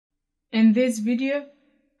In this video,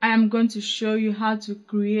 I am going to show you how to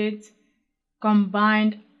create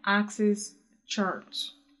combined axis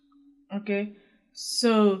charts. Okay,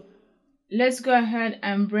 so let's go ahead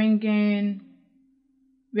and bring in,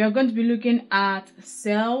 we are going to be looking at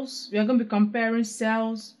sales. We are going to be comparing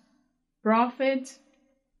sales, profit,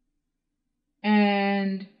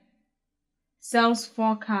 and sales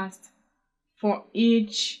forecast for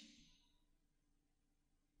each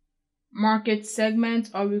market segment,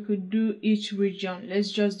 or we could do each region.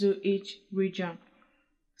 Let's just do each region.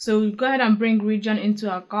 So we'll go ahead and bring region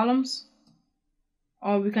into our columns,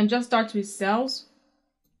 or we can just start with sales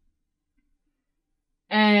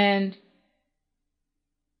and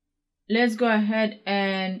let's go ahead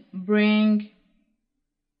and bring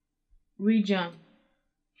region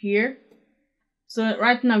here. So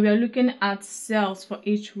right now we are looking at sales for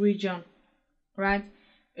each region, right?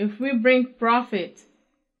 If we bring profit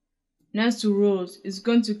next to rows, it's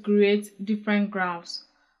going to create different graphs,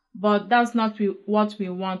 but that's not what we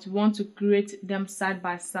want. We want to create them side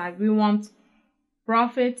by side. We want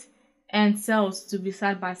profit and sales to be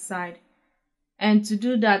side by side, and to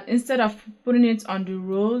do that, instead of putting it on the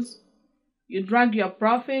rows, you drag your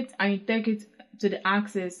profit and you take it to the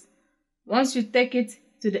axis. Once you take it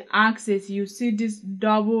to the axis, you see this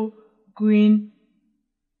double green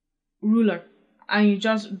ruler and you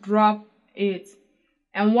just drop it.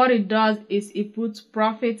 And what it does is it puts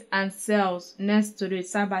profit and sales next to it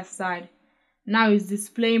side by side. Now it's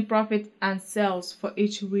displaying profit and sales for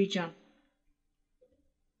each region.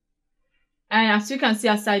 And as you can see,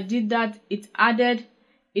 as I did that,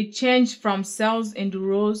 it changed from cells in the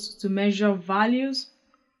rows to measure values.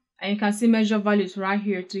 And you can see measure values right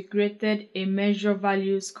here. So it created a measure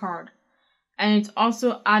values card. And it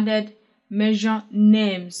also added measure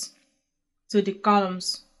names to the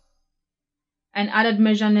columns and added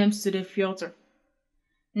measure names to the filter.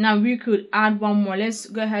 Now we could add one more. Let's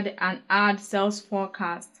go ahead and add sales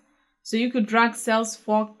forecast. So you could drag sales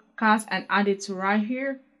forecast and add it to right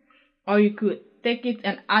here, or you could take it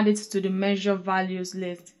and add it to the measure values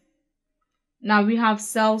list. Now we have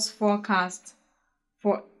sales forecast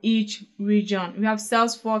for each region. We have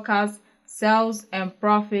sales forecast, sales, and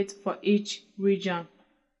profit for each region.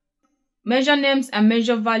 Measure names and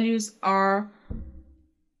measure values are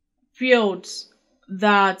fields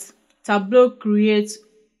that Tableau creates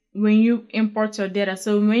when you import your data.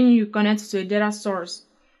 So when you connect to a data source,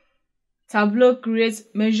 Tableau creates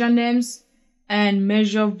measure names and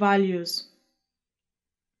measure values.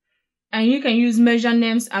 And you can use measure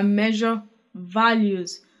names and measure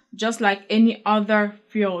values just like any other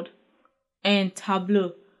field in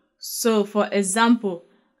Tableau. So for example,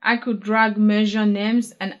 I could drag measure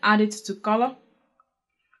names and add it to color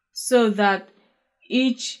so that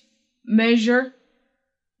each measure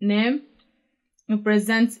name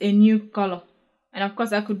represents a new color. And of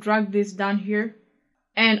course I could drag this down here.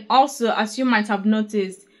 And also, as you might have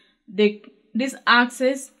noticed, this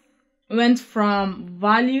axis went from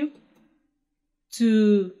value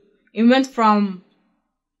to, it went from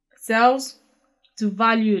sales to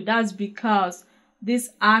value. That's because this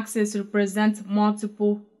axis represents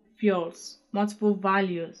multiple fields, multiple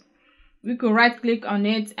values. We could right click on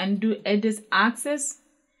it and do edit axis,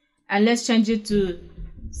 and let's change it to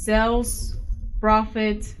sales,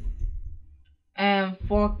 profit, and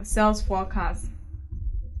for sales forecast.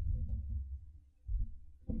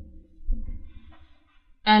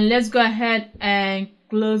 And let's go ahead and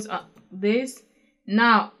close this.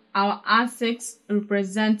 Now our axis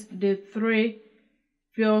represent the three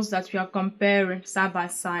fields that we are comparing side by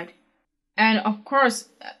side. And of course,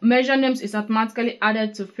 measure names is automatically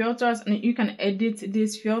added to filters, and you can edit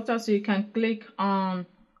this filter. So you can click on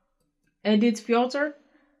edit filter,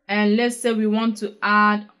 and let's say we want to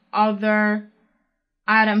add other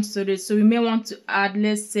items to this. So we may want to add,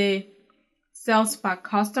 let's say, sales per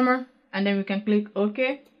customer, and then we can click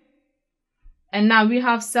OK. And now we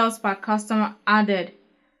have sales per customer added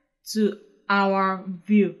to our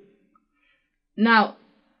view. Now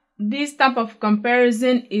this type of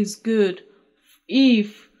comparison is good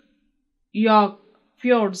if your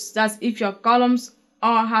fields, that's if your columns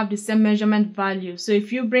all have the same measurement value. So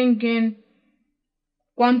if you bring in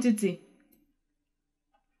quantity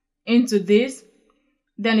into this,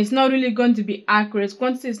 then it's not really going to be accurate.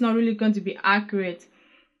 Quantity is not really going to be accurate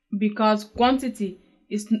because quantity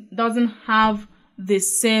doesn't have the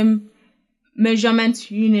same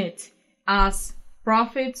measurement unit as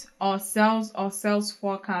profit or sales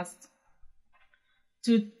forecast.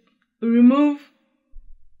 To remove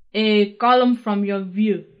a column from your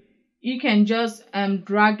view, you can just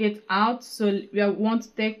drag it out. So we want to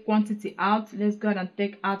take quantity out. Let's go ahead and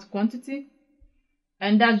take out quantity,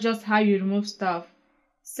 And that's just how you remove stuff.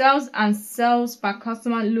 Sales and sales per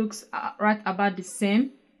customer looks right about the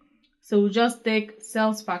same. So we'll just take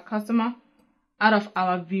sales per customer out of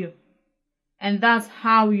our view. And that's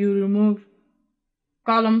how you remove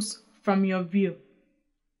columns from your view.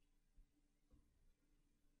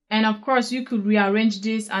 And of course, you could rearrange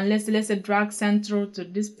this and let's say drag central to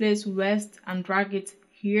this place west and drag it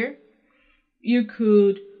here. You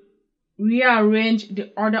could rearrange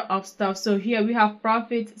the order of stuff. So here we have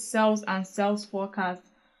profit, sales, and sales forecast.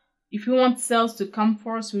 If you want sales to come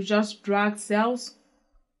first, we just drag sales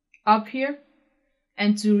up here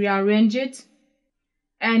and to rearrange it.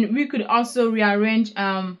 And we could also rearrange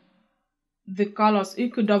the colors. You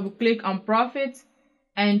could double click on profit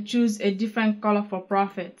and choose a different color for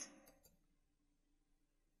profit.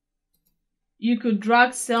 You could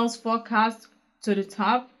drag sales forecast to the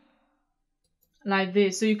top like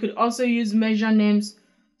this. So you could also use measure names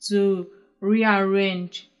to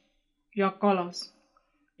rearrange your colors.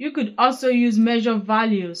 You could also use measure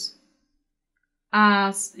values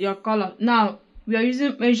as your color. Now we are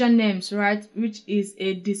using measure names, right, which is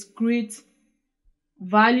a discrete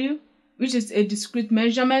value, which is a discrete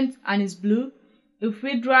measurement, and is blue. If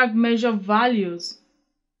we drag measure values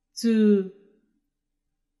to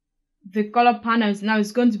the color panels, now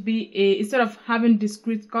it's going to be a, instead of having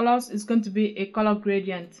discrete colors, it's going to be a color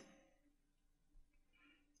gradient.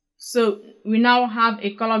 So we now have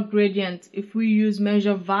a color gradient if we use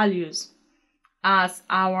measure values as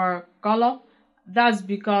our color. That's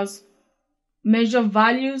because measure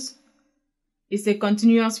values is a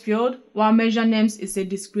continuous field while measure names is a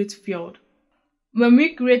discrete field. When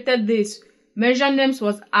we created this, measure names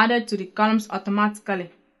was added to the columns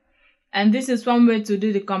automatically. And this is one way to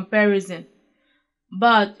do the comparison.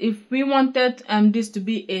 But if we wanted this to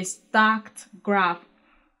be a stacked graph,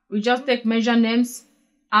 we just take measure names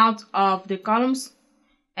out of the columns,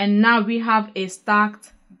 and now we have a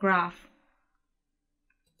stacked graph.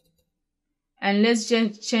 And let's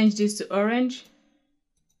change this to orange.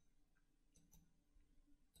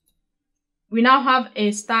 We now have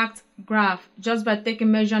a stacked graph just by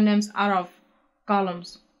taking measure names out of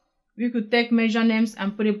columns. We could take measure names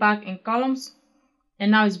and put it back in columns,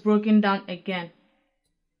 and now it's broken down again.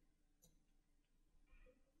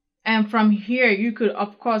 And from here, you could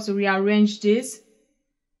of course rearrange this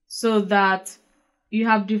so that you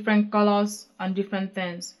have different colors on different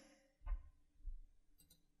things.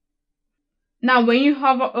 Now when you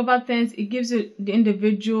hover over things, it gives you the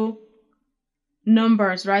individual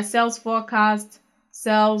numbers, right? Sales forecast,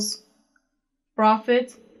 sales,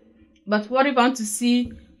 profit. But what if I want to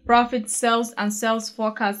see profit, sales, and sales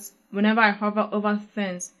forecast whenever I hover over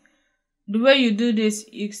things? The way you do this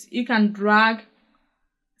is you can drag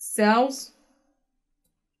sales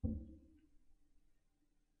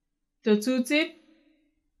to tooltip,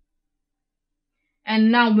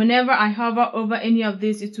 and now whenever I hover over any of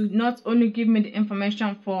this, it will not only give me the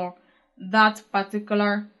information for that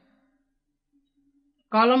particular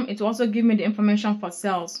column, it will also give me the information for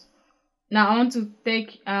sales. Now I want to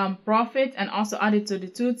take profit and also add it to the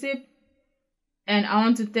tooltip, and I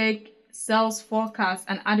want to take sales forecast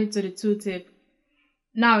and add it to the tooltip.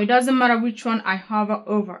 Now it doesn't matter which one I hover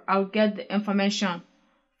over, I'll get the information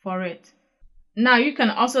for it. Now you can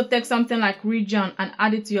also take something like region and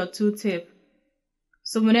add it to your tooltip.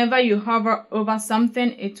 So whenever you hover over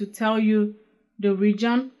something, it will tell you the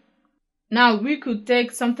region. Now we could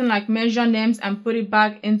take something like measure names and put it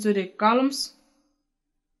back into the columns,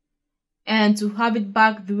 and to have it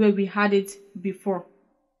back the way we had it before.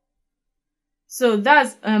 So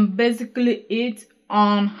that's basically it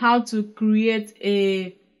on how to create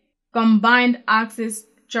a combined axis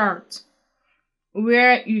chart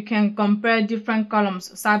where you can compare different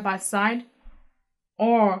columns side by side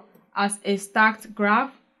or as a stacked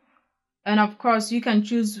graph. And of course you can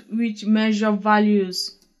choose which measure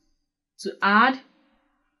values to add.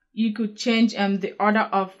 You could change the order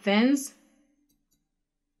of things.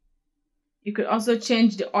 You could also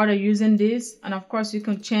change the order using this, and of course you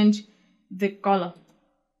can change the color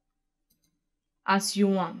as you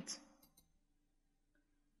want.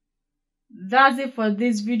 That's it for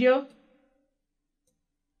this video,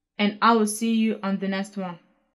 and I will see you on the next one.